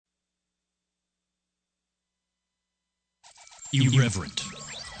Irreverent,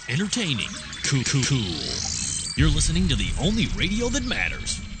 entertaining, cool. You're listening to the only radio that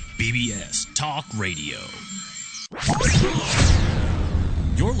matters, BBS Talk Radio.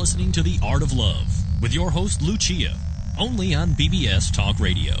 You're listening to The Art of Love with your host Lucia, only on BBS Talk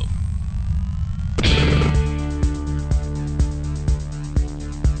Radio.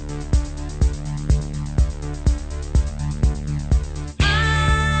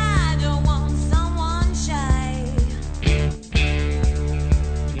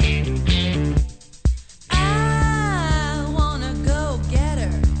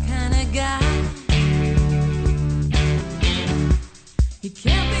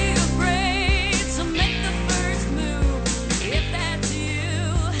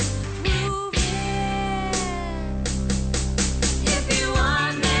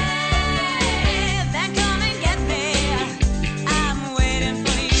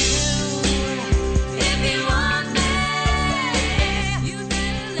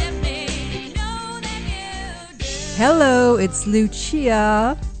 Hello, it's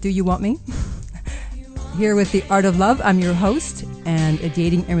Lucia. Do you want me? Here with The Art of Love. I'm your host and a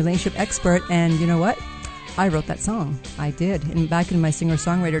dating and relationship expert. And you know what? I wrote that song. I did. And back in my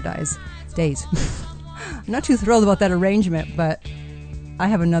singer-songwriter days. I'm not too thrilled about that arrangement, but I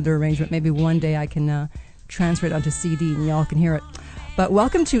have another arrangement. Maybe one day I can transfer it onto CD and y'all can hear it. But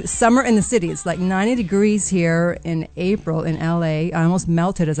welcome to Summer in the City. It's like 90 degrees here in April in LA. I almost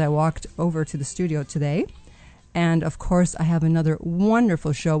melted as I walked over to the studio today. And, of course, I have another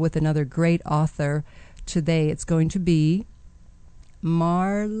wonderful show with another great author today. It's going to be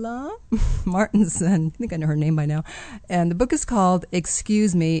Marla Martenson. I think I know her name by now. And the book is called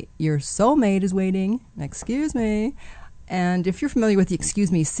Excuse Me, Your Soulmate is Waiting. Excuse me. And if you're familiar with the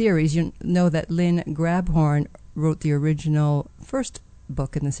Excuse Me series, you know that Lynn Grabhorn wrote the original first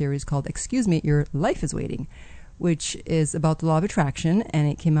book in the series called Excuse Me, Your Life is Waiting, which is about the law of attraction, and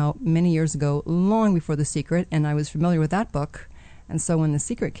it came out many years ago, long before The Secret, and I was familiar with that book. And so when The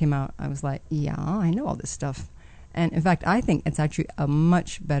Secret came out, I was like, yeah, I know all this stuff. And in fact, I think it's actually a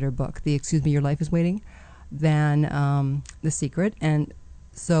much better book, the Excuse Me, Your Life is Waiting, than The Secret. And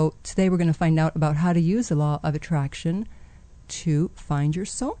so today we're going to find out about how to use the law of attraction to find your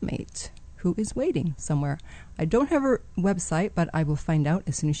soulmate who is waiting somewhere. I don't have her website, but I will find out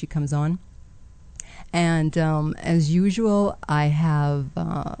as soon as she comes on. And as usual, I have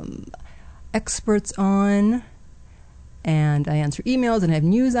experts on, and I answer emails, and I have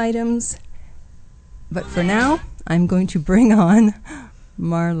news items. But for now, I'm going to bring on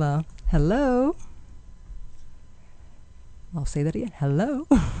Marla. Hello. I'll say that again. Hello.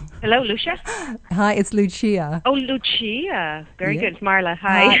 Hello, Lucia. Hi, it's Lucia. Oh, Lucia. Very good. It's Marla.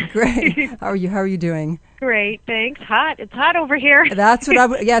 Hi. Great. How are you? How are you doing? Great, thanks. Hot. It's hot over here. That's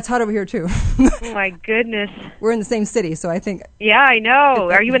what yeah, it's hot over here too. Oh my goodness. We're in the same city, so I think. Yeah, I know.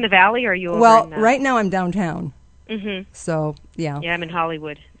 Are you in the valley or are you over Well, in right now I'm downtown. Mhm. So, yeah. Yeah, I'm in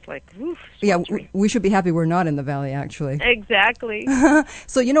Hollywood. It's like, oof. Yeah, we should be happy we're not in the valley, actually. Exactly.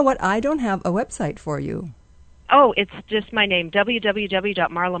 So, you know what? I don't have a website for you. Oh, it's just my name,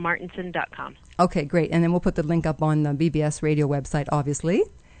 www.marlamartenson.com. Okay, great. And then we'll put the link up on the BBS radio website, obviously.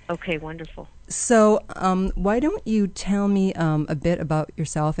 Okay, wonderful. So why don't you tell me a bit about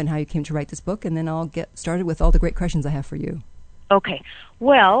yourself and how you came to write this book, and then I'll get started with all the great questions I have for you. Okay.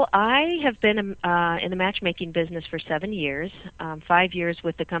 Well, I have been in the matchmaking business for 7 years, 5 years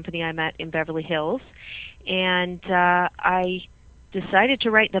with the company I'm at in Beverly Hills, and I decided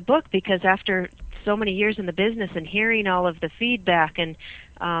to write the book because after so many years in the business and hearing all of the feedback and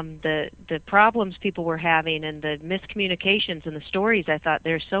the problems people were having and the miscommunications and the stories, I thought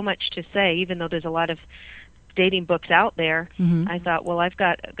there's so much to say, even though there's a lot of dating books out there. Mm-hmm. I thought, well, I've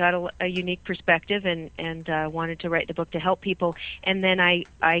got a unique perspective and wanted to write the book to help people. And then I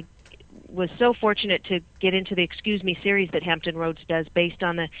was so fortunate to get into the Excuse Me series that Hampton Roads does based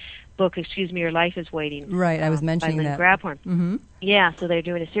on the book Excuse Me, Your Life is Waiting. Right, I was mentioning by Lynn that. Grabhorn. Mm-hmm. Yeah, so they're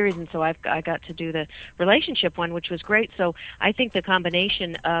doing a series, and so I got to do the relationship one, which was great. So I think the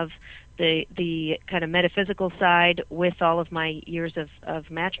combination of the kind of metaphysical side with all of my years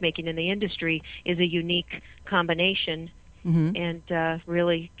of matchmaking in the industry is a unique combination. Mm-hmm. And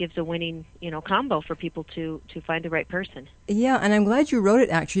really gives a winning, combo for people to find the right person. Yeah, and I'm glad you wrote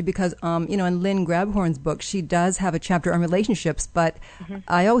it, actually, because, in Lynn Grabhorn's book, she does have a chapter on relationships, but mm-hmm.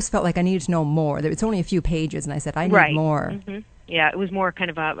 I always felt like I needed to know more. It's only a few pages, and I said, I need more. Mm-hmm. Yeah, it was more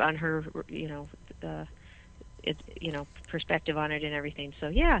kind of on her, perspective on it and everything. So,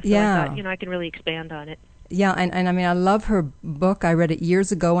 I thought, I could really expand on it. Yeah, and I mean, I love her book. I read it years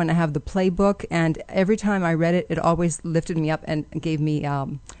ago, and I have the playbook, and every time I read it, it always lifted me up and gave me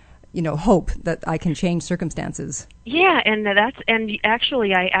hope that I can change circumstances. Yeah, and I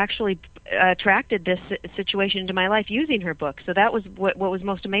actually attracted this situation into my life using her book. So that was what was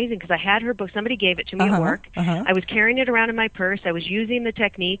most amazing, because I had her book. Somebody gave it to me at work. I was carrying it around in my purse. I was using the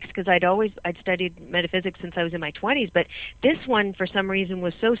techniques because I'd studied metaphysics since I was in my 20s. But this one, for some reason,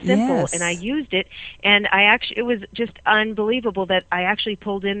 was so simple, and I used it. And it was just unbelievable that I actually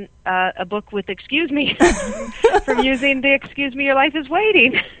pulled in a book with "Excuse me" from using the "Excuse me, your life is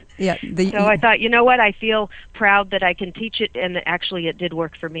waiting." Yeah. So I thought, you know what? I feel proud that I can teach it, and actually, it did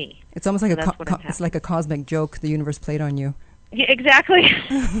work for me. It's almost like it's like a cosmic joke the universe played on you. Yeah, exactly.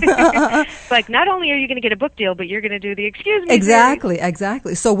 It's like, not only are you going to get a book deal, but you're going to do the "Excuse me"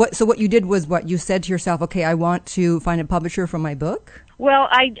 Exactly. So what you did was you said to yourself, okay, I want to find a publisher for my book. Well,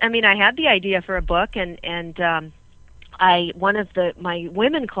 I had the idea for a book, and one of my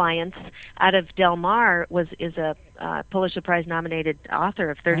women clients out of Del Mar is a Pulitzer Prize nominated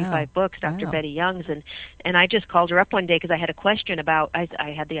author of 35 books, Dr. Betty Youngs, and I just called her up one day because I had a question about,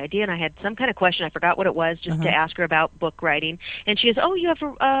 I had the idea and I had some kind of question, I forgot what it was, just to ask her about book writing, and she goes, "Oh, you have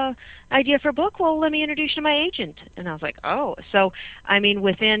a idea for a book? Well, let me introduce you to my agent." And I was like, "Oh." So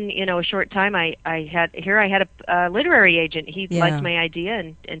within a short time, I had a literary agent. He liked my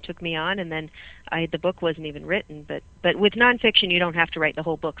idea and took me on, and then the book wasn't even written, but with nonfiction you don't have to write the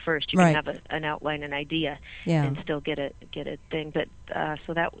whole book first. You can have an outline, an idea, and still get a thing. But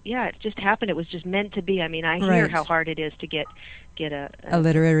so that it just happened. It was just meant to be. I hear how hard it is to get a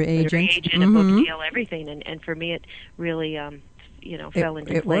literary agent, a book deal, everything, and for me it really fell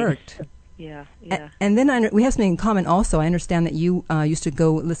into place. It worked. Yeah. And then we have something in common also. I understand that you used to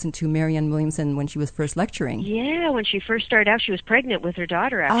go listen to Marianne Williamson when she was first lecturing. Yeah, when she first started out, she was pregnant with her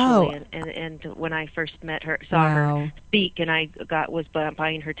daughter, actually. And when I first met her, saw her speak, and I was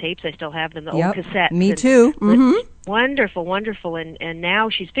buying her tapes. I still have them, the old cassettes. Me too. Wonderful. And now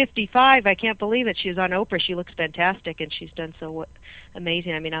she's 55. I can't believe it. She was on Oprah. She looks fantastic, and she's done so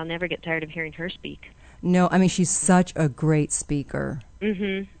amazing. I'll never get tired of hearing her speak. No, she's such a great speaker.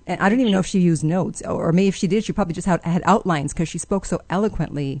 Mm-hmm. And I don't even know if she used notes, or maybe if she did, she probably just had outlines because she spoke so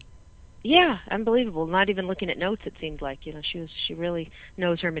eloquently. Yeah, unbelievable. Not even looking at notes, it seemed like. She really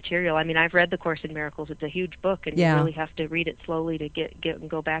knows her material. I've read the Course in Miracles. It's a huge book, and you really have to read it slowly to get and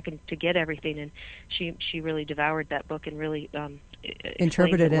go back and to get everything. And she really devoured that book and really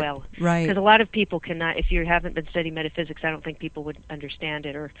interpreted it well. Right. Because a lot of people cannot. If you haven't been studying metaphysics, I don't think people would understand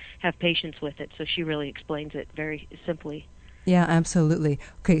it or have patience with it. So she really explains it very simply. Yeah, absolutely.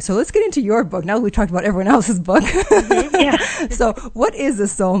 Okay, so let's get into your book. Now that we talked about everyone else's book. Yeah. So what is a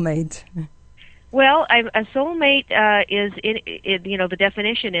soulmate? Well, a soulmate is, the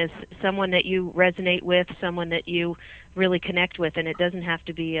definition is someone that you resonate with, someone that you really connect with, and it doesn't have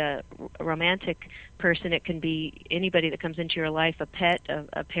to be a romantic person. It can be anybody that comes into your life, a pet,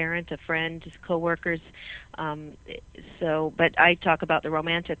 a parent, a friend, coworkers. But I talk about the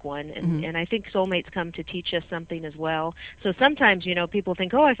romantic one, and I think soulmates come to teach us something as well. So sometimes, people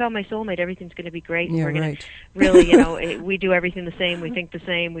think, "Oh, I found my soulmate. Everything's going to be great, and we're going to really, we do everything the same. We think the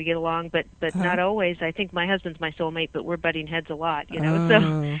same. We get along." But not always. I think my husband's my soulmate, but we're butting heads a lot.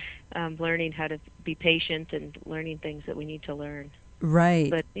 So learning how to be patient and learning things that we need to learn. Right.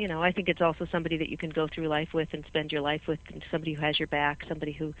 But, I think it's also somebody that you can go through life with and spend your life with, and somebody who has your back,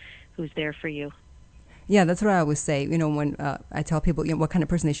 somebody who's there for you. Yeah, that's what I always say. When I tell people what kind of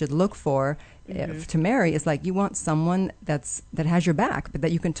person they should look for to marry, it's like you want someone that has your back, but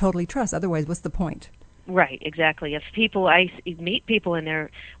that you can totally trust. Otherwise, what's the point? Right, exactly. If I meet people and they're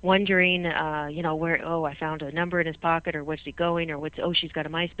wondering, where, I found a number in his pocket, or what's he going, or she's got a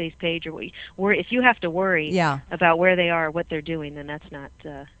MySpace page, or if you have to worry about where they are, or what they're doing, then that's not,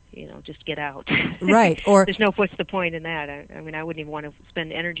 just get out. Right. Or what's the point in that? I wouldn't even want to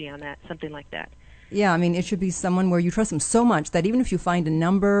spend energy on that, something like that. Yeah, it should be someone where you trust them so much that even if you find a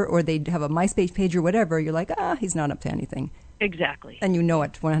number or they have a MySpace page or whatever, you're like, he's not up to anything. Exactly. And you know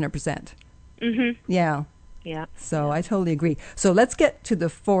it 100%. Mm-hmm. Yeah. Yeah. So I totally agree. So let's get to the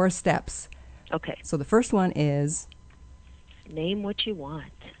 4 steps. Okay. So the first one is name what you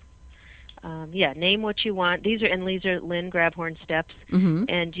want. Name what you want. These are Lynn Grabhorn steps. Mm-hmm.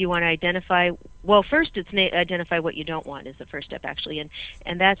 And you want to identify. Well, first it's identify what you don't want is the first step, actually,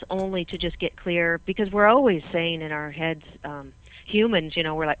 and that's only to just get clear, because we're always saying in our heads. Humans,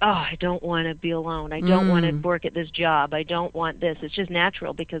 we're like, I don't want to be alone. I don't want to work at this job. I don't want this. It's just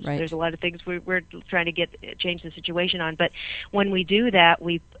natural because there's a lot of things we're trying to change the situation on. But when we do that,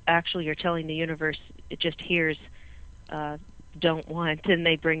 we actually are telling the universe it just hears don't want, and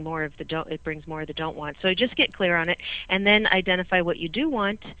they bring more of the don't. It brings more of the don't want. So just get clear on it, and then identify what you do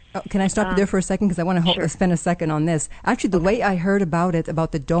want. Oh, can I stop you there for a second? Because I want to spend a second on this. Actually, the way I heard about it,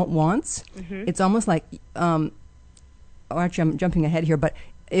 about the don't wants, it's almost like, actually, I'm jumping ahead here, but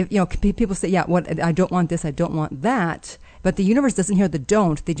if, people say, what I don't want this, I don't want that, but the universe doesn't hear the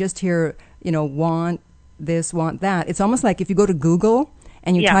don't. They just hear, want this, want that. It's almost like if you go to Google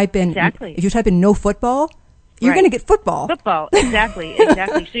and you type in, if you type in no football, you're going to get football. Football, exactly.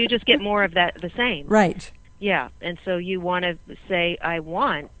 So you just get more of that, the same. Right. Yeah, and so you want to say I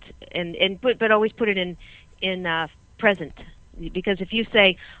want, but always put it in present, because if you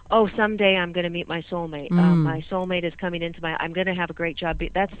say, oh, someday I'm going to meet my soulmate, my soulmate is coming into I'm going to have a great job,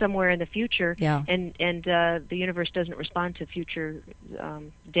 that's somewhere in the future, and the universe doesn't respond to future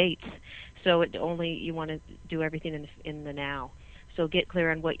dates, so you want to do everything in the now. So get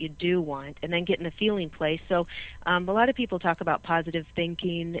clear on what you do want, and then get in the feeling place. So a lot of people talk about positive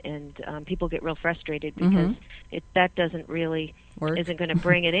thinking, and people get real frustrated because that doesn't really isn't going to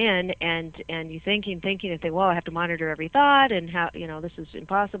bring it in. And you thinking, and think, well, I have to monitor every thought, and how this is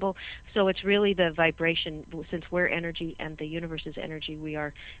impossible. So it's really the vibration. Since we're energy and the universe is energy, we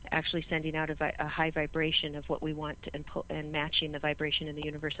are actually sending out a high vibration of what we want and matching the vibration in the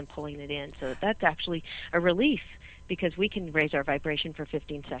universe and pulling it in. So that's actually a relief, because we can raise our vibration for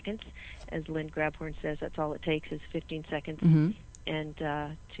 15 seconds. As Lynn Grabhorn says, that's all it takes is 15 seconds and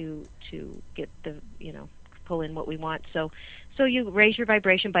to get the, pull in what we want. So you raise your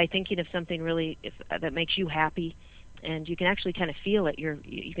vibration by thinking of something really that makes you happy, and you can actually kind of feel it.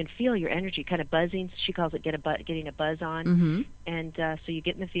 You can feel your energy kind of buzzing. She calls it getting a buzz on. And so you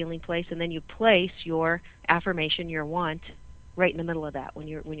get in the feeling place, and then you place your affirmation, your want, right in the middle of that. When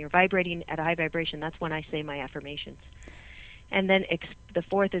you're vibrating at a high vibration, that's when I say my affirmations. And then the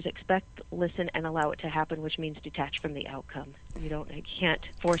fourth is expect, listen, and allow it to happen, which means detach from the outcome. You can't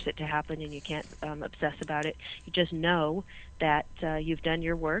force it to happen, and you can't obsess about it. You just know that you've done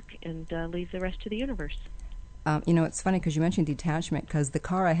your work, and leave the rest to the universe. It's funny because you mentioned detachment, because the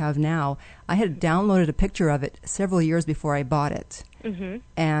car I have now, I had downloaded a picture of it several years before I bought it.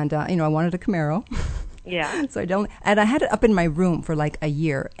 And, I wanted a Camaro. Yeah. So I had it up in my room for like a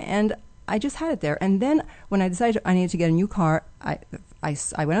year, and I just had it there. And then when I decided I needed to get a new car, I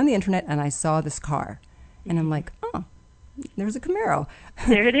went on the internet and I saw this car, and I'm like, oh, there's a Camaro.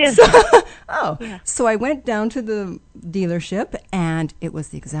 There it is. So I went down to the dealership, and it was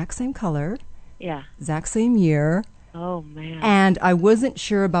the exact same color, exact same year. Oh, man. And I wasn't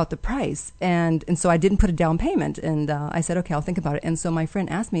sure about the price. And so I didn't put a down payment. And I said, okay, I'll think about it. And so my friend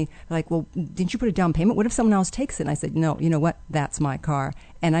asked me, like, well, didn't you put a down payment? What if someone else takes it? And I said, no, you know what? That's my car.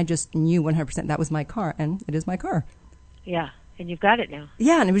 And I just knew 100% that was my car. And it is my car. Yeah. And you've got it now.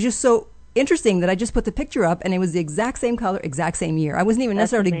 Yeah. And it was just so interesting that I just put the picture up, and it was the exact same color, exact same year. I wasn't even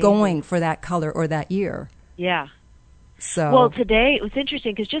necessarily going for that color or that year. Yeah. So. Well, today it was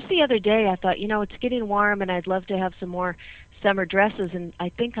interesting because just the other day I thought, it's getting warm and I'd love to have some more summer dresses, and I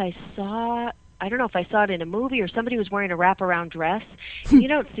think I don't know if I saw it in a movie or somebody was wearing a wraparound dress. And you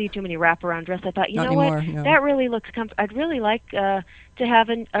don't see too many wraparound dresses. I thought, Not know anymore, what, no. that really looks I'd really like to have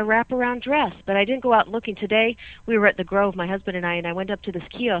a wraparound dress, but I didn't go out looking. Today we were at the Grove, my husband and I went up to this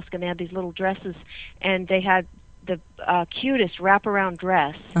kiosk, and they had these little dresses, and they had the cutest wraparound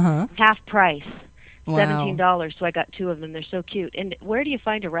dress, half price. $17, so I got two of them. They're so cute. And where do you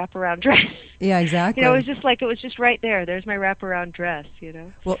find a wraparound dress? Yeah, exactly. It was just right there. There's my wraparound dress,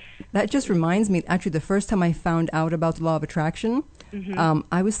 Well, that just reminds me, actually, the first time I found out about the law of attraction,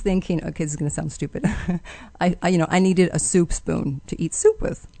 I was thinking, okay, this is going to sound stupid. I needed a soup spoon to eat soup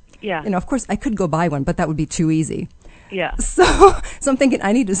with. Yeah. Of course, I could go buy one, but that would be too easy. Yeah. So I'm thinking,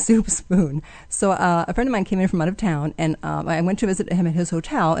 I need a soup spoon. So a friend of mine came in from out of town, and I went to visit him at his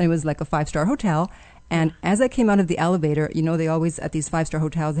hotel, and it was like a 5-star hotel. And as I came out of the elevator, they always, at these 5-star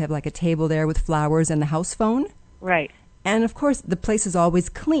hotels, they have like a table there with flowers and the house phone. Right. And of course, the place is always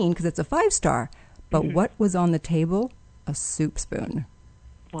clean because it's a 5-star. But what was on the table? A soup spoon.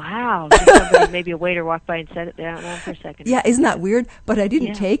 Wow. Somebody, maybe a waiter walked by and set it down for a second. Yeah, isn't that weird? But I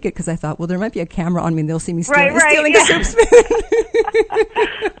didn't take it because I thought, well, there might be a camera on me and they'll see me stealing a soup spoon.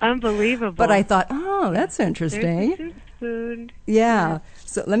 Unbelievable. But I thought, oh, that's interesting. There's a soup spoon. Yeah.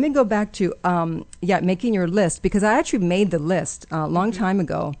 So let me go back to, making your list, because I actually made the list a long time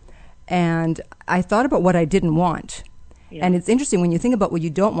ago, and I thought about what I didn't want. Yeah. And it's interesting when you think about what you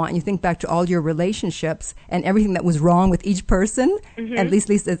don't want, and you think back to all your relationships and everything that was wrong with each person, at least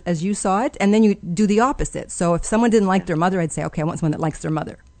as you saw it, and then you do the opposite. So if someone didn't like their mother, I'd say, okay, I want someone that likes their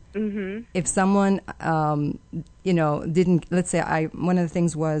mother. Mm-hmm. If someone, didn't, let's say one of the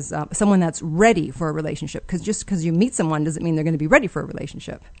things was someone that's ready for a relationship, because just because you meet someone doesn't mean they're going to be ready for a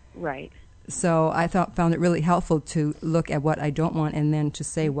relationship. Right. So I found it really helpful to look at what I don't want and then to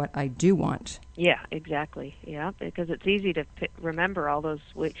say what I do want. Yeah, exactly. Yeah, because it's easy to remember all those.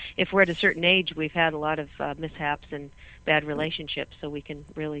 If we're at a certain age, we've had a lot of mishaps and bad relationships, so we can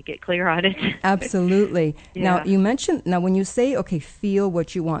really get clear on it. Absolutely. Yeah. Now, you mentioned, when you say, okay, feel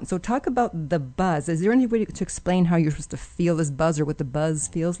what you want, so talk about the buzz. Is there any way to explain how you're supposed to feel this buzz or what the buzz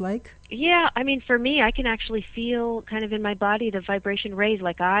feels like? Yeah, I mean, for me, I can actually feel kind of in my body the vibration raise,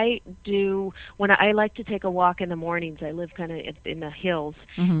 like I do when I like to take a walk in the mornings. I live kind of in the hills,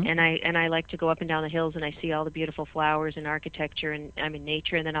 and I like to go up and down the hills, and I see all the beautiful flowers and architecture, and I'm in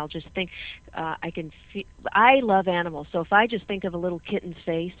nature, and then I'll just think, I love animals, so if I just think of a little kitten's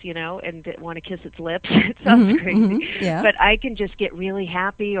face, and want to kiss its lips, it sounds crazy, yeah. But I can just get really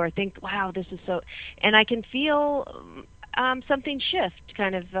happy or think, wow, this is so, and I can feel something shift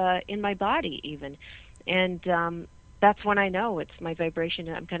kind of in my body even, and that's when I know it's my vibration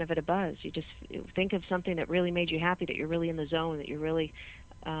and I'm kind of at a buzz. You just think of something that really made you happy, that you're really in the zone, that you're really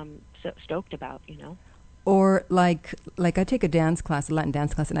so stoked about, Or like I take a Latin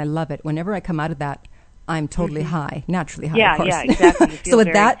dance class, and I love it. Whenever I come out of that, I'm totally high, naturally high, of course. Yeah, exactly. So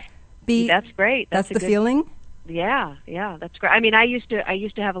would that be... That's great. That's the feeling? Yeah, that's great. I mean, I used to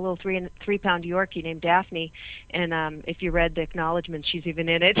have a little 3-pound Yorkie named Daphne, and if you read the acknowledgments, she's even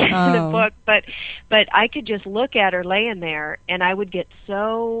in it in the book. But I could just look at her laying there, and I would get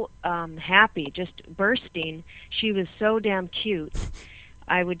so happy, just bursting. She was so damn cute.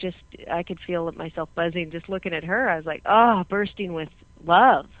 I could feel myself buzzing just looking at her. I was like, bursting with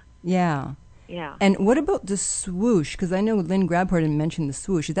love. Yeah. Yeah. And what about the swoosh? Because I know Lynn Grabhart mentioned the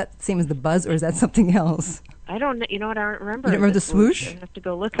swoosh. Is that the same as the buzz, or is that something else? I don't know. You know what? I don't remember. You don't remember the swoosh? I have to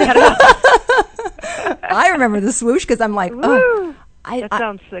go look that up. I remember the swoosh because I'm like, woo! That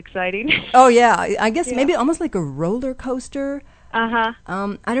sounds exciting. Oh, yeah. I guess maybe almost like a roller coaster. Uh-huh.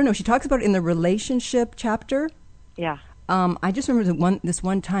 I don't know. She talks about it in the relationship chapter. Yeah. I just remember this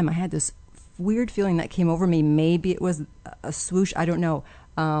one time I had this weird feeling that came over me. Maybe it was a swoosh. I don't know.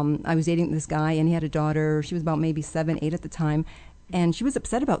 I was dating this guy, and he had a daughter. She was about maybe 7, 8 at the time, and she was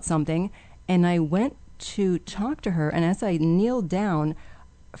upset about something. And I went to talk to her, and as I kneeled down,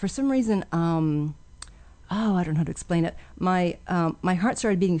 for some reason, I don't know how to explain it. My heart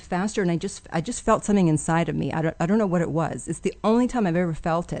started beating faster, and I just felt something inside of me. I don't know what it was. It's the only time I've ever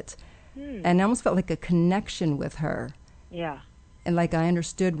felt it, and I almost felt like a connection with her. Yeah. And like I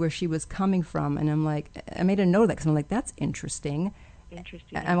understood where she was coming from, and I'm like, I made a note of that because I'm like, that's interesting.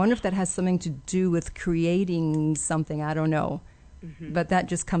 Interesting. I wonder if that has something to do with creating something. I don't know. Mm-hmm. But that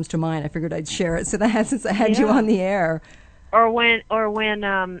just comes to mind. I figured I'd share it. So since I had you on the air. Or when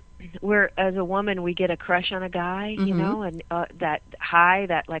we're, as a woman, we get a crush on a guy, and that high,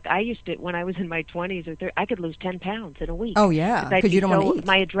 that like I used to, when I was in my 20s or 30s, I could lose 10 pounds in a week. Oh, yeah, because you don't want to eat.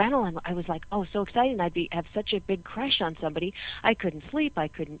 My adrenaline, I was like, so excited. And have such a big crush on somebody. I couldn't sleep. I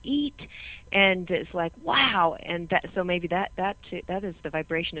couldn't eat. And it's like, wow. And so maybe that is, the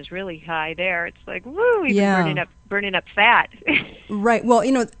vibration is really high there. It's like, woo, even burning up fat. Right. Well,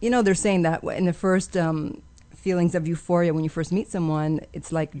 they're saying that in the first... feelings of euphoria when you first meet someone,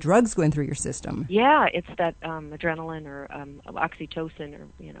 it's like drugs going through your system. Yeah, it's that adrenaline or oxytocin or,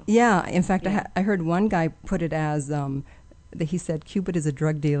 Yeah, in fact, I heard one guy put it as, that he said, Cupid is a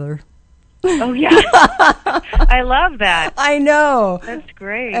drug dealer. Oh, yeah. I love that. I know. That's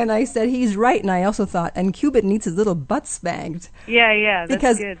great. And I said, he's right. And I also thought, and Cupid needs his little butt spanked. Yeah.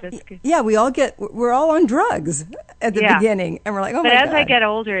 That's good. That's good. Yeah, we're all on drugs at the beginning. And we're like, oh, but my God. But as I get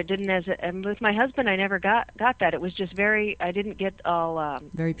older, it didn't, and with my husband, I never got that. It was just I didn't get all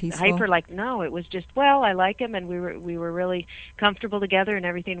very peaceful. Hyper, no, it was just, I like him, and we were really comfortable together, and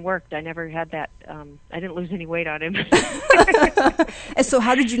everything worked. I never had that, I didn't lose any weight on him. And so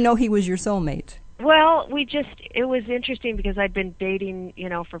how did you know he was your soulmate? Well, it was interesting because I'd been dating,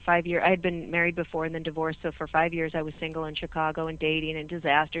 for 5 years. I had been married before and then divorced, so for 5 years I was single in Chicago and dating and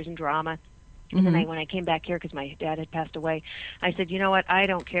disasters and drama. And then when I came back here, because my dad had passed away, I said, you know what, I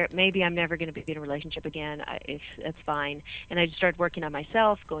don't care. Maybe I'm never going to be in a relationship again. That's fine. And I just started working on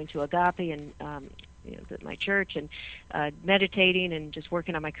myself, going to Agape and my church, and meditating and just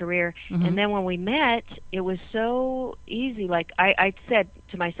working on my career. Mm-hmm. And then when we met, it was so easy. Like I said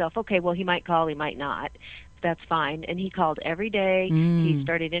to myself, okay, well, he might call, he might not. that's fine. And he called every day. He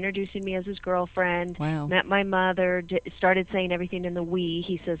started introducing me as his girlfriend. Wow. Met my mother. Started saying everything in the we.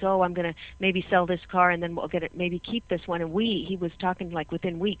 He says, "Oh, I'm going to maybe sell this car, and then we'll get it. Maybe keep this one." And he was talking like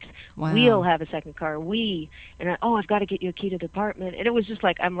within weeks. Wow. We'll have a second car. And I've got to get you a key to the apartment. And it was just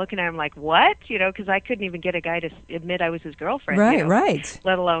like, I'm looking at him like, what? Because I couldn't even get a guy to admit I was his girlfriend. Right, right.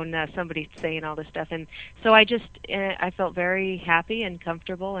 Let alone somebody saying all this stuff. And so I felt very happy and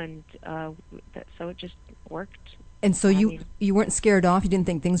comfortable, and so it just worked. And so you weren't scared off? You didn't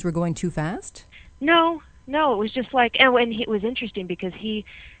think things were going too fast? No, it was just like, and it was interesting because he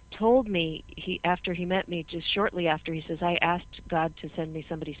told me, after he met me, just shortly after, he says, I asked God to send me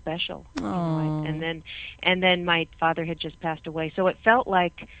somebody special. And then my father had just passed away. So it felt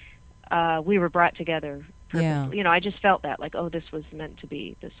like we were brought together perfectly. Yeah. I just felt that, like, oh, this was meant to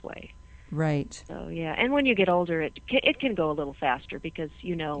be this way. Right. So, yeah. And when you get older, it can go a little faster because,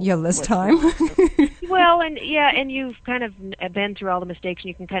 You have less time. Well, and you've kind of been through all the mistakes, and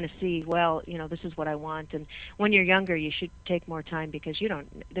you can kind of see, well, this is what I want. And when you're younger, you should take more time because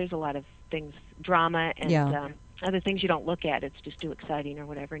there's a lot of things, drama and other things you don't look at. It's just too exciting or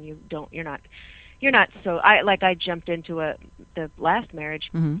whatever, and you're not so, I jumped into the last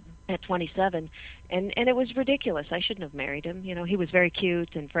marriage at 27, and it was ridiculous. I shouldn't have married him. He was very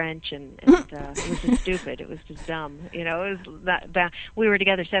cute and French, and it was just stupid. It was just dumb. It was not, we were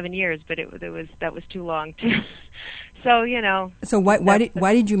together 7 years, but that was too long too. So So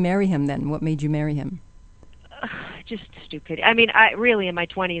why did you marry him then? What made you marry him? Just stupid. I mean, really in my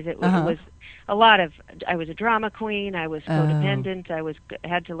 20s it was a lot of. I was a drama queen. I was codependent. I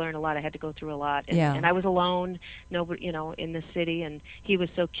had to learn a lot. I had to go through a lot, and I was alone. Nobody, in the city, and he was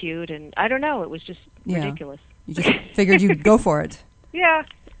so cute, and I don't know. It was just ridiculous. You just figured you'd go for it. Yeah,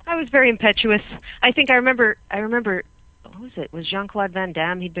 I was very impetuous. I think I remember. What was it? It was Jean-Claude Van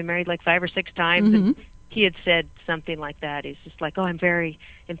Damme. He'd been married like 5 or 6 times, and he had said something like that. He's just like, "Oh, I'm very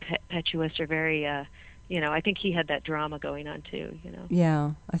impetuous," or very. I think he had that drama going on too.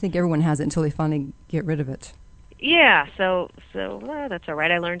 Yeah, I think everyone has it until they finally get rid of it. Yeah, so that's all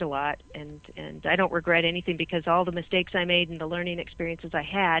right. I learned a lot, and I don't regret anything because all the mistakes I made and the learning experiences I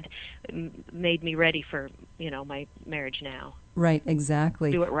had made me ready for my marriage now. Right,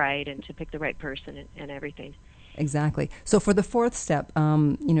 exactly. Do it right and to pick the right person and everything. Exactly. So for the fourth step,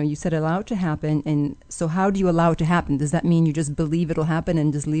 you said allow it to happen. And so how do you allow it to happen? Does that mean you just believe it'll happen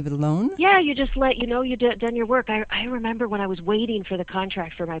and just leave it alone? Yeah, you just you've done your work. I remember when I was waiting for the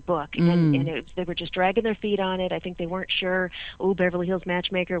contract for my book, and they were just dragging their feet on it. I think they weren't sure. Oh, Beverly Hills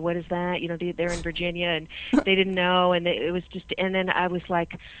Matchmaker, what is that? They're in Virginia, and they didn't know. And it was just, and then I was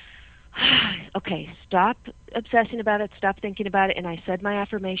like, okay, stop obsessing about it, stop thinking about it. And I said my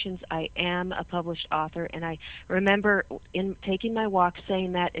affirmations. I am a published author. And I remember in taking my walk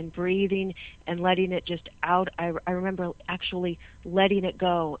saying that and breathing and letting it just out. I remember actually letting it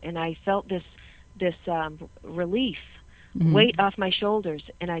go. And I felt this relief, weight off my shoulders.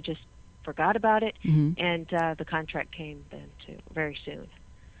 And I just forgot about it. And the contract came then too, very soon.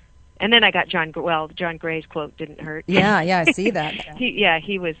 And then I got John Gray's quote didn't hurt. Yeah, I see that.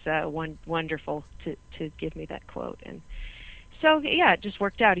 he was wonderful to give me that quote. And so, it just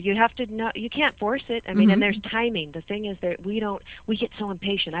worked out. You have to know, you can't force it. I mean, and there's timing. The thing is that we get so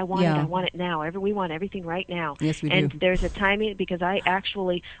impatient. I want it now. We want everything right now. Yes, we do. And there's a timing because I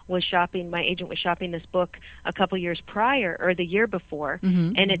actually was shopping, my agent was shopping this book a couple years prior, or the year before,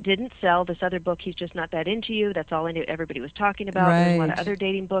 and it didn't sell. This other book, He's Just Not That Into You, that's all I knew everybody was talking about. Right. There's a lot of other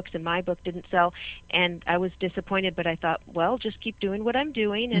dating books, and my book didn't sell. And I was disappointed, but I thought, well, just keep doing what I'm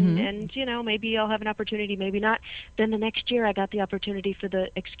doing, and maybe I'll have an opportunity, maybe not. Then the next year I got the opportunity for the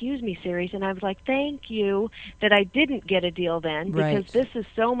Excuse Me series, and I was like, thank you that I didn't get a deal then, because this is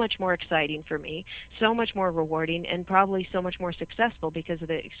so much more exciting for me, so much more rewarding, and probably so much more successful because of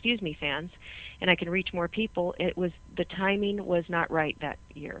the Excuse Me fans, and I can reach more people. The timing was not right that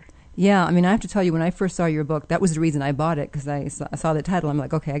year. Yeah, I mean, I have to tell you, when I first saw your book, that was the reason I bought it, because I saw the title. I'm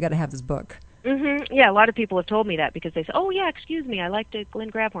like, okay, I got to have this book. Yeah, a lot of people have told me that because they say, oh, yeah, Excuse Me, I liked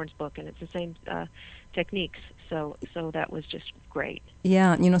Glenn Grabhorn's book, and it's the same techniques. So that was just great.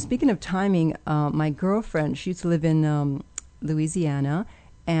 Yeah, speaking of timing, my girlfriend, she used to live in Louisiana,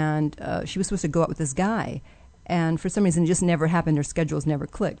 and she was supposed to go out with this guy. And for some reason, it just never happened. Her schedules never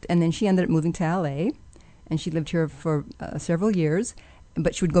clicked. And then she ended up moving to L.A., and she lived here for several years.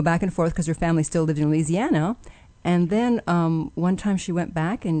 But she would go back and forth because her family still lived in Louisiana. And then one time she went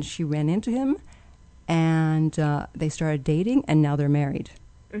back and she ran into him, and they started dating, and now they're married.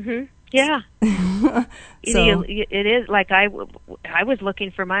 Yeah. So it is like I was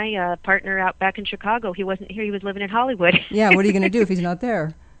looking for my partner out back in Chicago. He wasn't here. He was living in Hollywood. Yeah, what are you going to do if he's not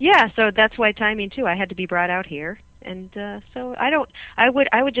there? Yeah, so that's why timing too. I had to be brought out here, and so I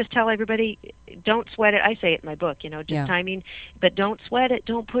would just tell everybody, don't sweat it. I say it in my book, just timing, but don't sweat it.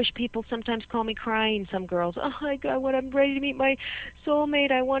 Don't push people. Sometimes call me crying. Some girls, oh my God, I'm ready to meet my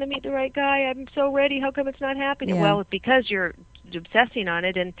soulmate. I want to meet the right guy. I'm so ready. How come it's not happening? Yeah. Well, it's because you're obsessing on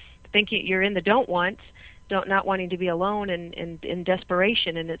it and thinking you're in the don't wants. Not wanting to be alone and in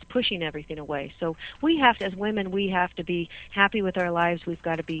desperation, and it's pushing everything away. So we have to, as women, we have to be happy with our lives. We've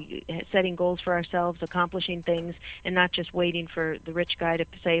got to be setting goals for ourselves, accomplishing things, and not just waiting for the rich guy to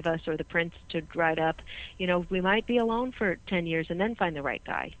save us or the prince to ride up. We might be alone for 10 years and then find the right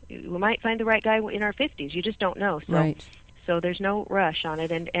guy. We might find the right guy in our 50s. You just don't know. So. Right. So there's no rush on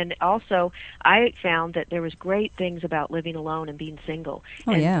it, and also I found that there was great things about living alone and being single.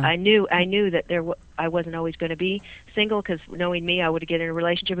 Oh, and yeah. I knew that I wasn't always going to be single, because knowing me, I would get in a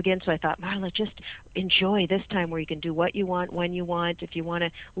relationship again. So I thought, Marla, just enjoy this time where you can do what you want when you want. If you want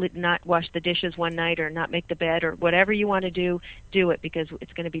to not wash the dishes one night or not make the bed or whatever you want to do it, because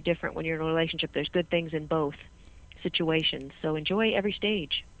it's going to be different when you're in a relationship. There's good things in both situations. So enjoy every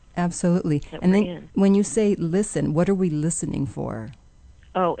stage. Absolutely. And then when you say listen, what are we listening for?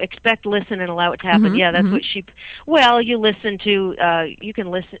 Oh, expect, listen, and allow it to happen. Yeah, that's what she... Well, you listen to... you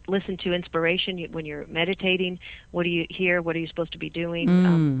can listen to inspiration when you're meditating. What do you hear? What are you supposed to be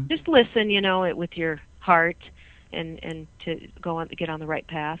doing? Just listen, with your heart, and to get on the right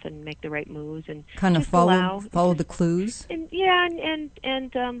path and make the right moves, and kind of follow the clues. And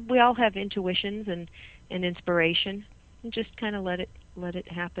we all have intuitions and inspiration, and just kind of let it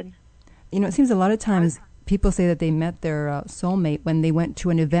happen. It seems a lot of times people say that they met their soulmate when they went to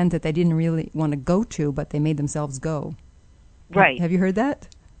an event that they didn't really want to go to, but they made themselves go. Right. Have you heard that?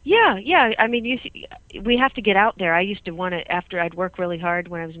 Yeah. I mean, we have to get out there. I used to want to, after I'd work really hard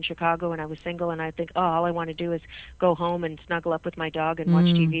when I was in Chicago and I was single, and I'd think, all I want to do is go home and snuggle up with my dog and watch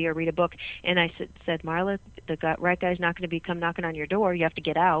TV or read a book. And I said, Marla, the right guy's not going to come knocking on your door. You have to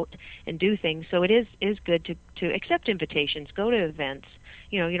get out and do things. So it is good to accept invitations, go to events.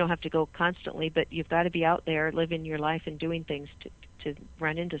 You don't have to go constantly, but you've got to be out there living your life and doing things to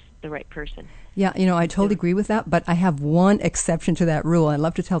run into the right person. Yeah, I totally agree with that, but I have one exception to that rule. I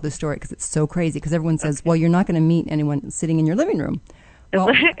love to tell this story because it's so crazy, because everyone says, well, you're not going to meet anyone sitting in your living room.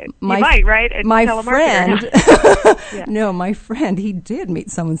 Well, you might, right? My friend, no, my friend, he did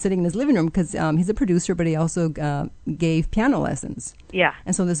meet someone sitting in his living room because he's a producer, but he also gave piano lessons. Yeah.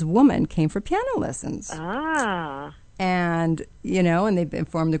 And so this woman came for piano lessons. Ah. And, and they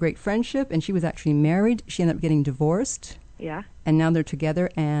formed a great friendship, and she was actually married. She ended up getting divorced. Yeah. And now they're together,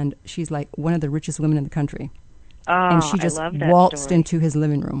 and she's like one of the richest women in the country. Oh, and she just waltzed into his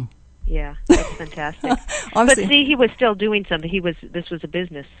living room. Yeah, that's fantastic. But see, he was still doing something. This was a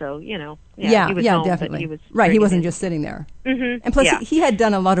business, so, he was home, definitely. But he was right, he wasn't just sitting there. Mm-hmm. And plus, he had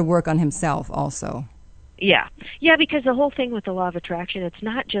done a lot of work on himself also. Yeah, because the whole thing with the law of attraction,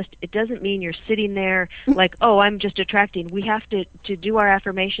 it doesn't mean you're sitting there like, I'm just attracting. We have to do our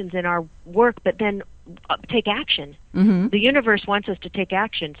affirmations in our work, but then take action. Mm-hmm. The universe wants us to take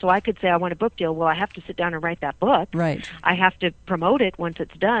action. So I could say I want a book deal. Well, I have to sit down and write that book. Right. I have to promote it once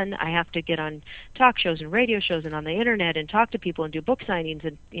it's done. I have to get on talk shows and radio shows and on the internet and talk to people and do book signings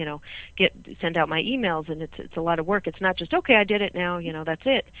and send out my emails, and it's a lot of work. It's not just I did it now, that's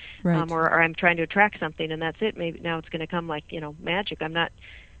it. Right. Or I'm trying to attract something and that's it. Maybe now it's going to come like magic. I'm not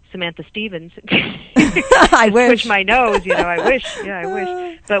Samantha Stevens. I wish. Push my nose, I wish. Yeah, I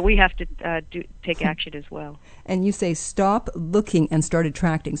wish. But we have to take action as well. And you say stop looking and start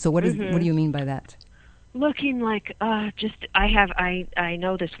attracting. So what do you mean by that? Looking like I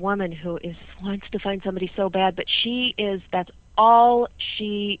know this woman who wants to find somebody so bad, but that's all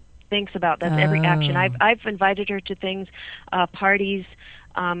she thinks about. That's every action. I've invited her to things, parties,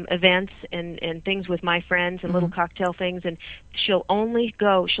 events and things with my friends and little cocktail things, and she'll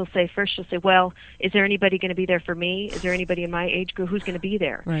say, well, is there anybody going to be there for me? Is there anybody in my age group who's going to be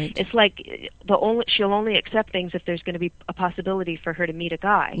there? Right. It's like she'll only accept things if there's going to be a possibility for her to meet a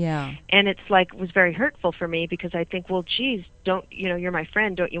guy. Yeah. And it's like, was very hurtful for me, because I think, well, geez, you're my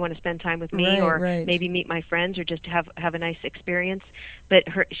friend, don't you want to spend time with me, or maybe meet my friends, or just have a nice experience? But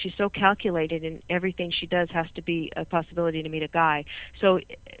she's so calculated, and everything she does has to be a possibility to meet a guy. So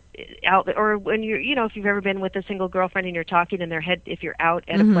or when if you've ever been with a single girlfriend and you're talking, and their head, if you're out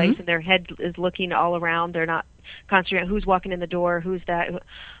at a place and their head is looking all around, they're not concentrating on who's walking in the door, who's that.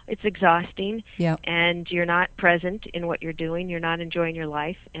 It's exhausting. Yeah. And you're not present in what you're doing. You're not enjoying your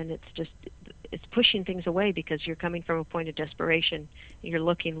life, and it's pushing things away because you're coming from a point of desperation. You're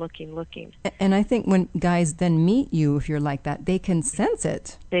looking. And I think when guys then meet you, if you're like that, they can sense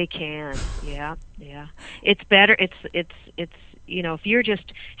it. They can. Yeah. It's better. if you're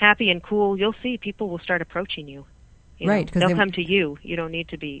just happy and cool, you'll see people will start approaching you. Right, because they'll come to you. You don't need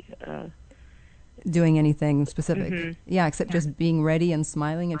to be doing anything specific. Mm-hmm. Yeah, except just being ready and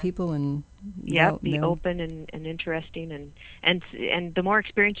smiling at people and be open and interesting and the more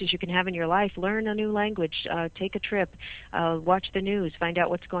experiences you can have in your life, learn a new language, take a trip, watch the news, find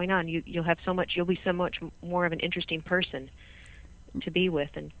out what's going on. You'll be so much more of an interesting person to be with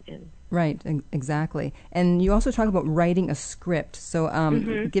and Right, exactly. And you also talk about writing a script. So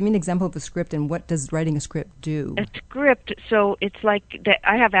give me an example of a script, and what does writing a script do? A script, so it's like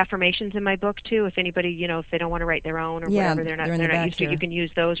I have affirmations in my book too. If anybody, if they don't want to write their own or whatever, they're not used to, you can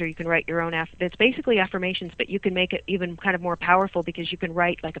use those, or you can write your own. It's basically affirmations, but you can make it even kind of more powerful because you can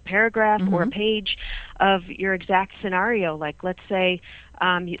write like a paragraph or a page of your exact scenario. Like let's say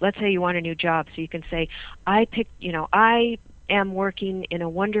you want a new job, so you can say, I am working in a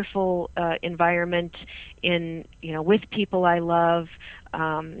wonderful environment with people I love,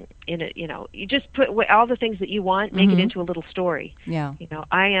 you just put all the things that you want, make it into a little story. Yeah.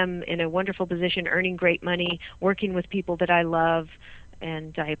 I am in a wonderful position, earning great money, working with people that I love,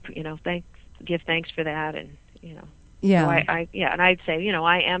 and I give thanks for that, and Yeah. So and I'd say,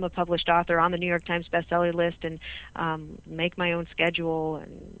 I am a published author on the New York Times bestseller list, and make my own schedule,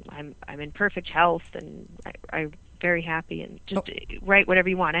 and I'm in perfect health, and I'm very happy, and just write whatever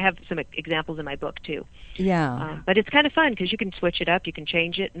you want. I have some examples in my book too. Yeah. But it's kind of fun because you can switch it up, you can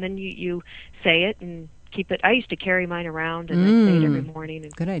change it, and then you say it and keep it. I used to carry mine around and I'd say it every morning.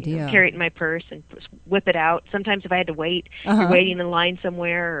 And, good idea. Carry it in my purse and whip it out. Sometimes if I had to wait, you're waiting in line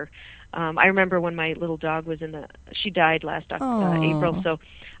somewhere, or I remember when my little dog was she died last April, so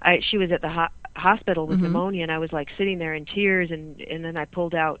she was at the hospital with pneumonia, and I was like sitting there in tears, and then I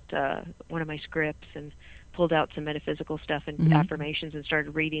pulled out one of my scripts and pulled out some metaphysical stuff and affirmations and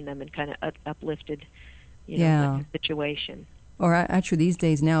started reading them, and kind of uplifted the situation. Or actually these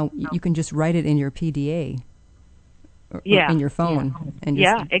days now, you can just write it in your PDA. Or in your phone. Yeah, and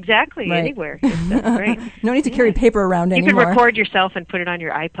just, exactly. Right. Anywhere. That's great. No need to carry paper around anymore. You can record yourself and put it on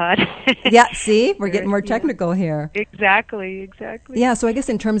your iPod. Yeah, see? We're getting more technical here. Exactly. Yeah, so I guess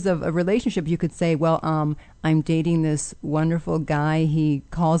in terms of a relationship, you could say, well, I'm dating this wonderful guy. He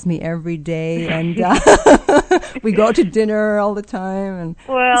calls me every day, and we go to dinner all the time. And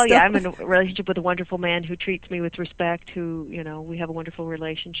I'm in a relationship with a wonderful man who treats me with respect, who, we have a wonderful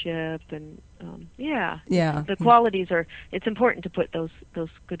relationship, and the qualities it's important to put those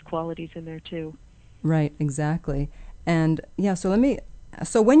good qualities in there too. Right, exactly. And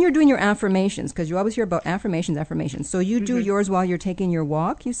so when you're doing your affirmations, because you always hear about affirmations, so you do yours while you're taking your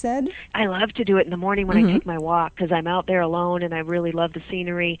walk, you said? I love to do it in the morning when I take my walk, because I'm out there alone and I really love the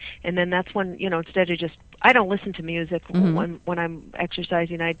scenery. And then that's when, instead of I don't listen to music when I'm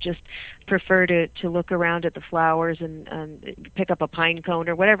exercising. I just prefer to look around at the flowers and pick up a pine cone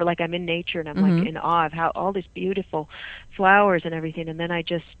or whatever. Like I'm in nature and I'm like in awe of how all these beautiful flowers and everything. And then I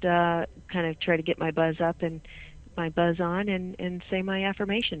just kind of try to get my buzz up and my buzz on and say my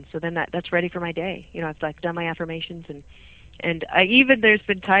affirmations. So then that's ready for my day. I've done my affirmations, and I even, there's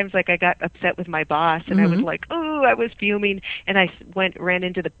been times like I got upset with my boss, and I was like, I was fuming, and I ran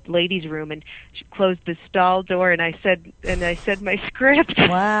into the ladies' room and she closed the stall door, and I said my script.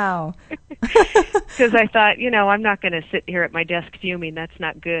 Wow. Because I thought, I'm not going to sit here at my desk fuming. That's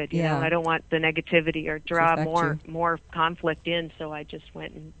not good. You know, I don't want the negativity or draw more conflict in. So I just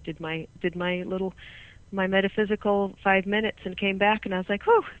went and did my metaphysical 5 minutes and came back, and I was like,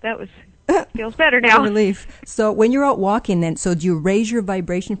 whew, feels better now. Relief. So when you're out walking then, so do you raise your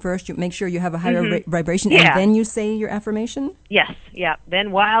vibration first? You make sure you have a higher vibration, and then you say your affirmation? Yes, yeah.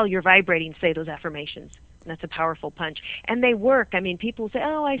 Then while you're vibrating, say those affirmations. And that's a powerful punch. And they work. I mean, people say,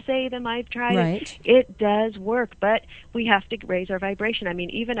 I say them, I've tried it. It does work, but we have to raise our vibration. I mean,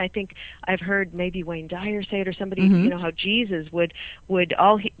 even I think I've heard maybe Wayne Dyer say it, or somebody, how Jesus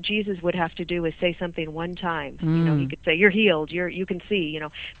Jesus would have to do is say something one time. He could say, you're healed, you can see,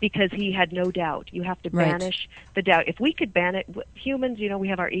 because he had no doubt. You have to banish the doubt. If we could ban it, humans, we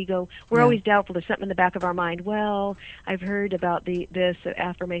have our ego. We're always doubtful. There's something in the back of our mind. Well, I've heard about this,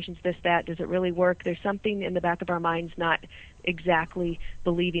 affirmations, this, that. Does it really work? There's something in the back of our minds not exactly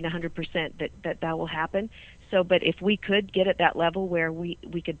believing 100% that will happen. So, but if we could get at that level where we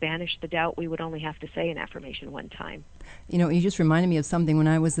could banish the doubt, we would only have to say an affirmation one time. You just reminded me of something. When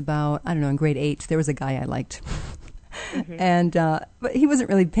I was about, in grade 8, there was a guy I liked. And but he wasn't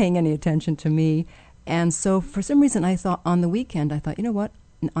really paying any attention to me. And so for some reason on the weekend, I thought, you know what,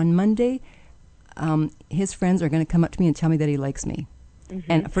 on Monday, his friends are going to come up to me and tell me that he likes me.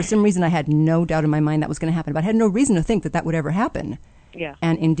 And for some reason, I had no doubt in my mind that was going to happen. But I had no reason to think that would ever happen. Yeah.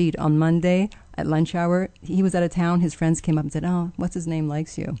 And indeed, on Monday at lunch hour, he was out of town. His friends came up and said, "Oh, what's his name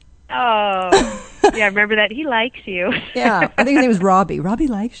likes you." Oh, yeah, I remember that. He likes you. Yeah, I think his name was Robbie. Robbie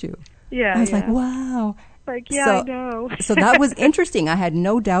likes you. Yeah, I was like, wow. Like, yeah, I know. So that was interesting. I had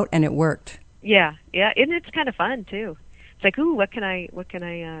no doubt, and it worked. Yeah, and it's kind of fun too. It's like, ooh, what can I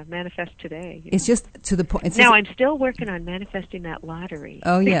manifest today? It's just to the point. I'm still working on manifesting that lottery.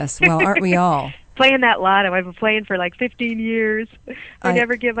 Oh yes, well, aren't we all? Playing that lotto. I've been playing for like 15 years. I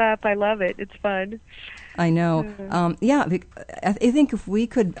never give up. I love it. It's fun. I know. Yeah, I think if we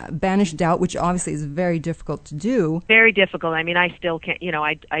could banish doubt, which obviously is very difficult to do. Very difficult. I mean, I still can't,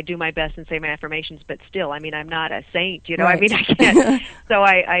 I do my best and say my affirmations, but still, I mean, I'm not a saint, Right. I mean, I can't. So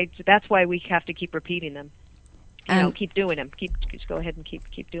that's why we have to keep repeating them. Keep doing them. Just go ahead and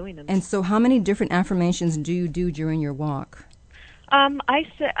keep doing them. And so how many different affirmations do you do during your walk?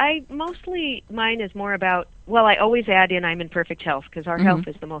 I mostly, mine is more about, well, I always add in I'm in perfect health, because our health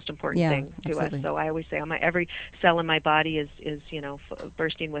is the most important thing to absolutely. us. So I always say every cell in my body is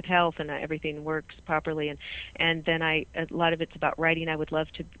bursting with health, and everything works properly. And then a lot of it's about writing. I would love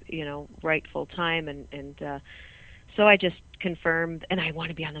to, write full time, and so I just confirmed, and I want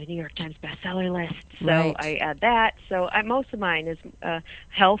to be on the New York Times bestseller list. So Right. I add that. So most of mine is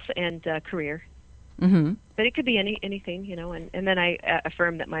health and career. Mm-hmm. But it could be anything, and then I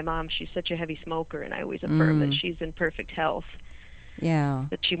affirm that my mom, she's such a heavy smoker, and I always affirm that she's in perfect health. Yeah.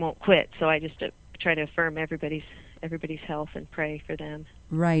 That she won't quit. So I just try to affirm everybody's health and pray for them.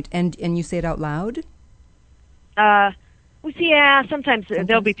 Right. And you say it out loud? Well, yeah, sometimes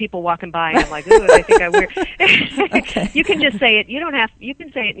there'll be people walking by, and I'm like, ooh, I think I wear. Okay. You can just say it. You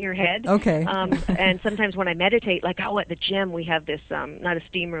can say it in your head. Okay. And sometimes when I meditate, like at the gym, we have this, not a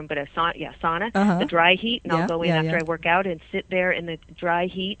steam room, but a sauna, the dry heat, and I'll go in after I work out and sit there in the dry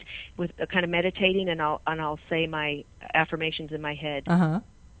heat with kind of meditating, and I'll say my affirmations in my head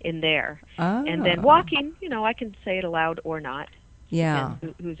in there. And then walking, I can say it aloud or not. Yeah.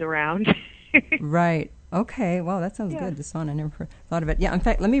 Who's around. Right. Okay. Well, that sounds good. The sauna. I never thought of it. Yeah. In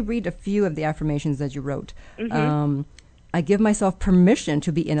fact, let me read a few of the affirmations that you wrote. Mm-hmm. I give myself permission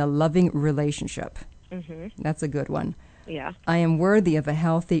to be in a loving relationship. Mm-hmm. That's a good one. Yeah. I am worthy of a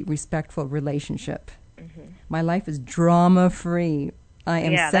healthy, respectful relationship. Mm-hmm. My life is drama-free. I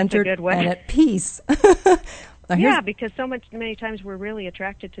am centered and at peace. Because many times we're really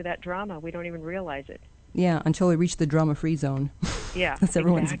attracted to that drama. We don't even realize it. Yeah, until we reach the drama-free zone. Yeah, that's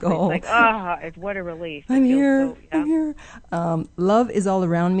everyone's goal. It's like, what a relief! I'm here. Love is all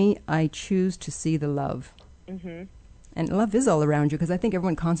around me. I choose to see the love. Mm-hmm. And love is all around you, because I think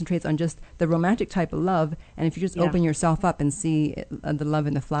everyone concentrates on just the romantic type of love. And if you just open yourself up and see the love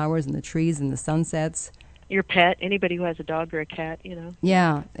in the flowers and the trees and the sunsets. Your pet, anybody who has a dog or a cat,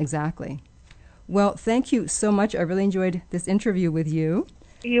 Yeah, exactly. Well, thank you so much. I really enjoyed this interview with you.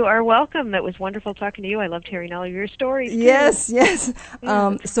 You are welcome. That was wonderful talking to you. I loved hearing all of your stories, too. Yes.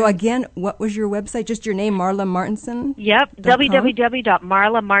 So again, what was your website? Just your name, Marla Martenson? Yep,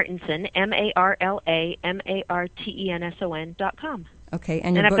 www.marlamartenson, MarlaMartenson.com. Okay,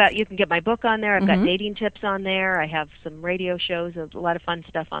 and you can get my book on there. I've got dating tips on there. I have some radio shows, a lot of fun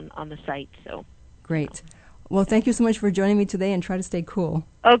stuff on the site. So great. Well, thank you so much for joining me today, and try to stay cool.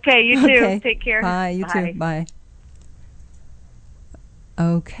 Okay, you too. Okay. Take care. Bye, you too. Bye.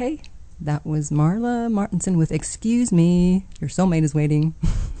 Okay, that was Marla Martenson with Excuse Me, Your Soulmate is Waiting.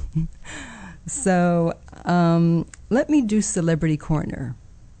 So, let me do Celebrity Corner.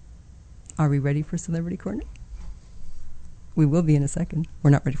 Are we ready for Celebrity Corner? We will be in a second.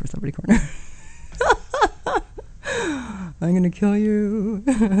 We're not ready for Celebrity Corner. I'm going to kill you.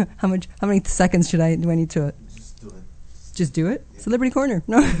 How many seconds do I need to... Just do it. Just do it? Yeah. Celebrity Corner.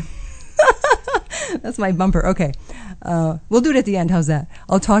 No. That's my bumper. Okay. We'll do it at the end. How's that?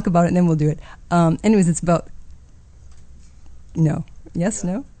 I'll talk about it and then we'll do it. Anyways, it's about... No. Yes?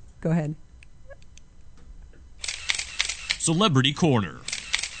 Yeah. No? Go ahead. Celebrity Corner.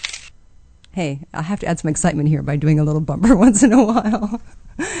 Hey, I have to add some excitement here by doing a little bumper once in a while.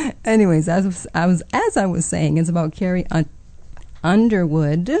 Anyways, as I was saying, it's about Carrie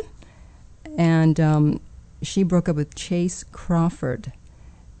Underwood, and she broke up with Chase Crawford,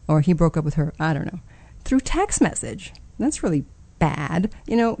 or he broke up with her, I don't know, through text message. That's really bad.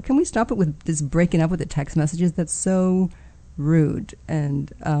 Can we stop it with this breaking up with the text messages? That's so rude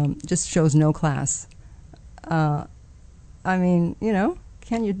and just shows no class.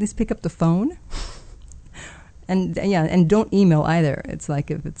 Can't you at least pick up the phone? And don't email either. It's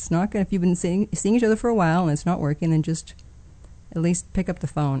like if you've been seeing each other for a while and it's not working, then just at least pick up the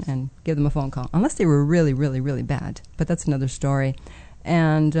phone and give them a phone call. Unless they were really, really, really bad. But that's another story.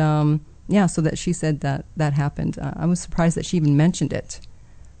 And, yeah, so that she said that happened. I was surprised that she even mentioned it.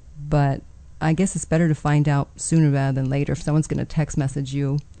 But I guess it's better to find out sooner rather than later. If someone's going to text message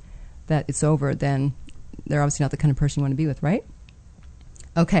you that it's over, then they're obviously not the kind of person you want to be with, right?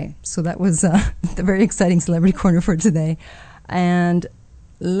 Okay, so that was the very exciting Celebrity Corner for today. And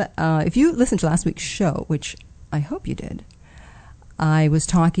if you listened to last week's show, which I hope you did, I was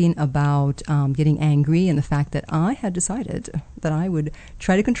talking about getting angry and the fact that I had decided that I would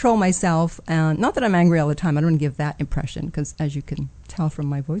try to control myself. And not that I'm angry all the time. I don't want to give that impression because, as you can tell from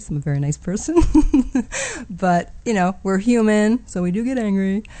my voice, I'm a very nice person. But, we're human, so we do get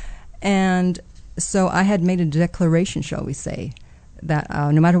angry. And so I had made a declaration, shall we say, that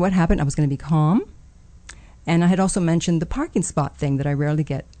no matter what happened, I was going to be calm. And I had also mentioned the parking spot thing, that I rarely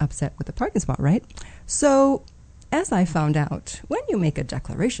get upset with the parking spot, right? So as I found out, when you make a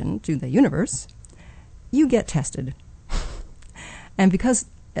declaration to the universe, you get tested. And because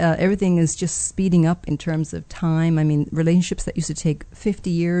everything is just speeding up in terms of time, I mean, relationships that used to take 50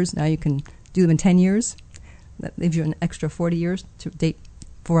 years, now you can do them in 10 years. That leaves you an extra 40 years to date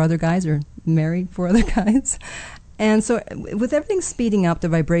 4 other guys or marry 4 other guys. And so with everything speeding up, the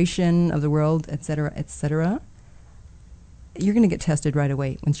vibration of the world, et cetera, you're going to get tested right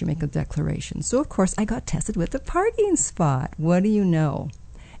away once you make a declaration. So, of course, I got tested with the parking spot. What do you know?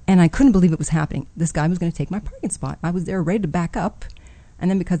 And I couldn't believe it was happening. This guy was going to take my parking spot. I was there ready to back up.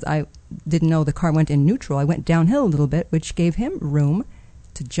 And then because I didn't know the car went in neutral, I went downhill a little bit, which gave him room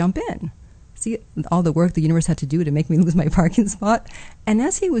to jump in. See, all the work the universe had to do to make me lose my parking spot. And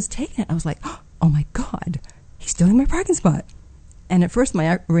as he was taking it, I was like, oh, my God, he's stealing my parking spot. And at first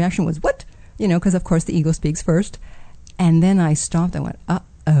my reaction was, what? Because, of course, the ego speaks first. And then I stopped. I went,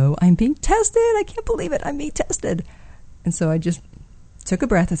 uh-oh, I'm being tested. I can't believe it. I'm being tested. And so I just took a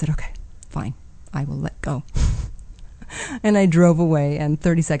breath and said, okay, fine. I will let go. And I drove away, and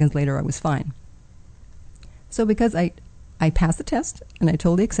 30 seconds later, I was fine. So because I passed the test, and I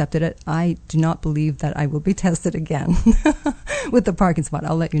totally accepted it, I do not believe that I will be tested again with the parking spot.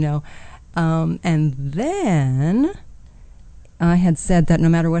 I'll let you know. And then I had said that no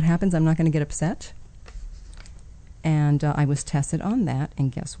matter what happens, I'm not going to get upset. And I was tested on that,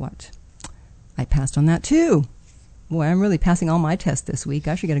 and guess what? I passed on that too. Boy, I'm really passing all my tests this week.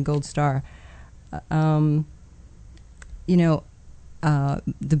 I should get a gold star. The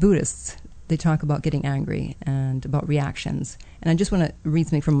Buddhists, they talk about getting angry and about reactions. And I just want to read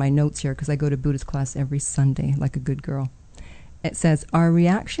something from my notes here because I go to Buddhist class every Sunday like a good girl. It says, our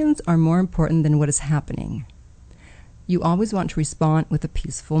reactions are more important than what is happening. You always want to respond with a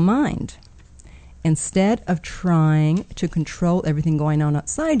peaceful mind. Instead of trying to control everything going on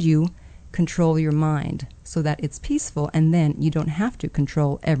outside you, control your mind so that it's peaceful, and then you don't have to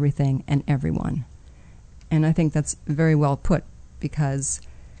control everything and everyone. And I think that's very well put, because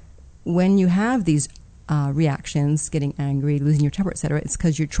when you have these reactions, getting angry, losing your temper, etc., it's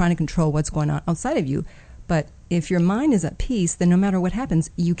because you're trying to control what's going on outside of you. But if your mind is at peace, then no matter what happens,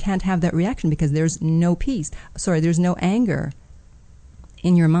 you can't have that reaction because there's no peace. There's no anger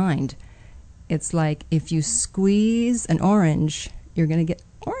in your mind. It's like if you squeeze an orange, you're going to get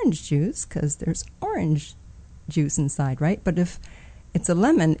orange juice because there's orange juice inside, right? But if it's a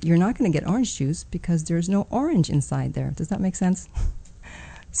lemon, you're not going to get orange juice because there's no orange inside there. Does that make sense?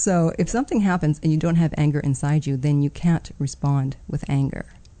 So if something happens and you don't have anger inside you, then you can't respond with anger.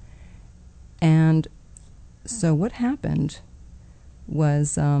 And so what happened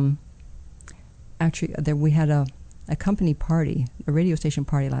was we had a company party, a radio station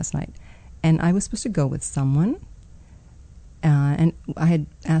party last night. And I was supposed to go with someone, and I had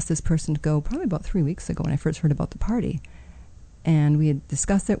asked this person to go probably about 3 weeks ago when I first heard about the party. And we had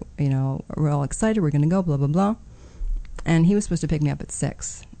discussed it, we're all excited, we're going to go, blah, blah, blah. And he was supposed to pick me up at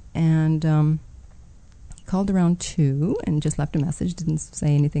 6. And he called around 2 and just left a message, didn't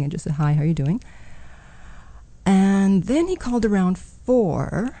say anything, and just said, hi, how are you doing? And then he called around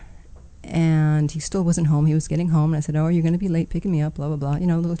 4, and he still wasn't home. He was getting home, and I said, oh, are you going to be late picking me up, blah, blah, blah,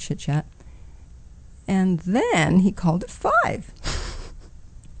 a little chit-chat. And then he called at 5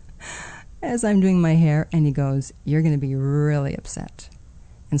 as I'm doing my hair, and he goes, you're going to be really upset.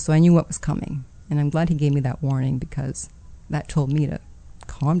 And so I knew what was coming, and I'm glad he gave me that warning because that told me to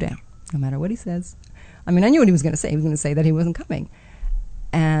calm down, no matter what he says. I mean, I knew what he was going to say. He was going to say that he wasn't coming.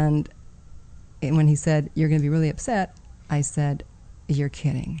 And when he said, you're going to be really upset, I said, you're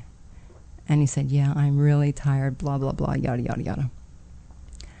kidding. And he said, yeah, I'm really tired, blah, blah, blah, yada, yada, yada.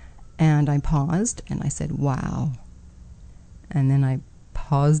 And I paused, and I said, wow. And then I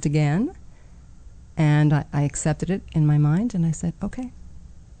paused again, and I accepted it in my mind, and I said, okay.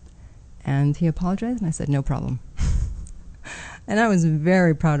 And he apologized, and I said, no problem. And I was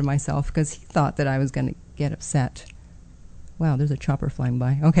very proud of myself because he thought that I was going to get upset. Wow, there's a chopper flying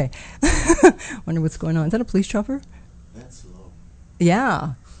by. Okay. Wonder what's going on. Is that a police chopper? That's low.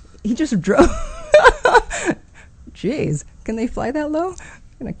 Yeah. He just drove. Jeez. Can they fly that low? I'm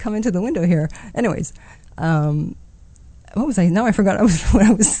going to come into the window here. Anyways, what was I? Now I forgot what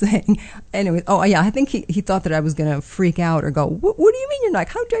I was saying. Anyway, oh, yeah, I think he thought that I was going to freak out or go, what do you mean you're not?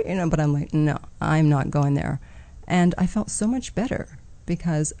 How dare you? But I'm like, no, I'm not going there. And I felt so much better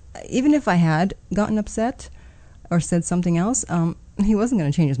because even if I had gotten upset or said something else, he wasn't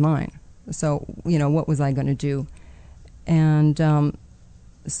going to change his mind. So, what was I going to do? And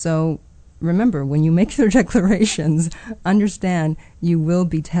so remember, when you make your declarations, understand you will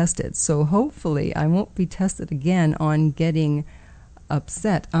be tested. So hopefully I won't be tested again on getting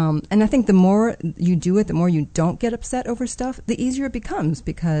upset. And I think the more you do it, the more you don't get upset over stuff, the easier it becomes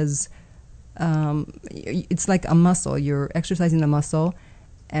because it's like a muscle. You're exercising the muscle.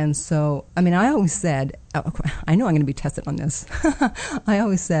 And so, I always said, I know I'm going to be tested on this. I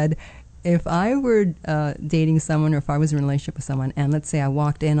always said, if I were dating someone or if I was in a relationship with someone, and let's say I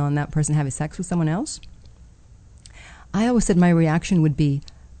walked in on that person having sex with someone else, I always said my reaction would be,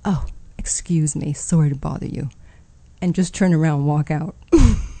 oh, excuse me, sorry to bother you, and just turn around and walk out.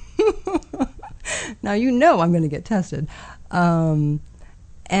 Now I'm going to get tested. And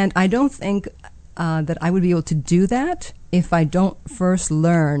I don't think that I would be able to do that if I don't first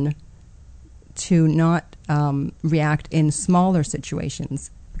learn to not react in smaller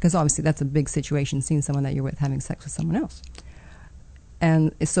situations. Because obviously that's a big situation, seeing someone that you're with having sex with someone else.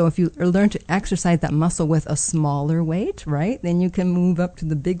 And so if you learn to exercise that muscle with a smaller weight, right, then you can move up to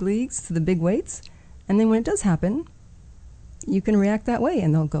the big leagues, to the big weights. And then when it does happen, you can react that way.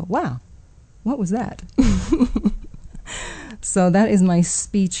 And they'll go, wow, what was that? So that is my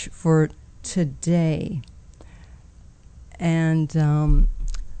speech for today. And,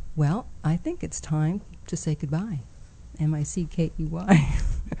 I think it's time to say goodbye. M-I-C-K-E-Y.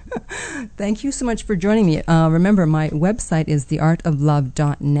 Thank you so much for joining me. Remember, my website is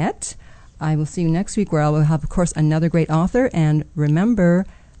theartoflove.net. I will see you next week where I will have, of course, another great author. And remember,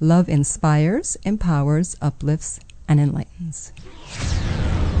 love inspires, empowers, uplifts, and enlightens.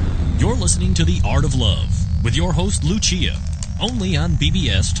 You're listening to The Art of Love with your host, Lucia, only on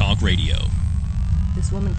BBS Talk Radio. This woman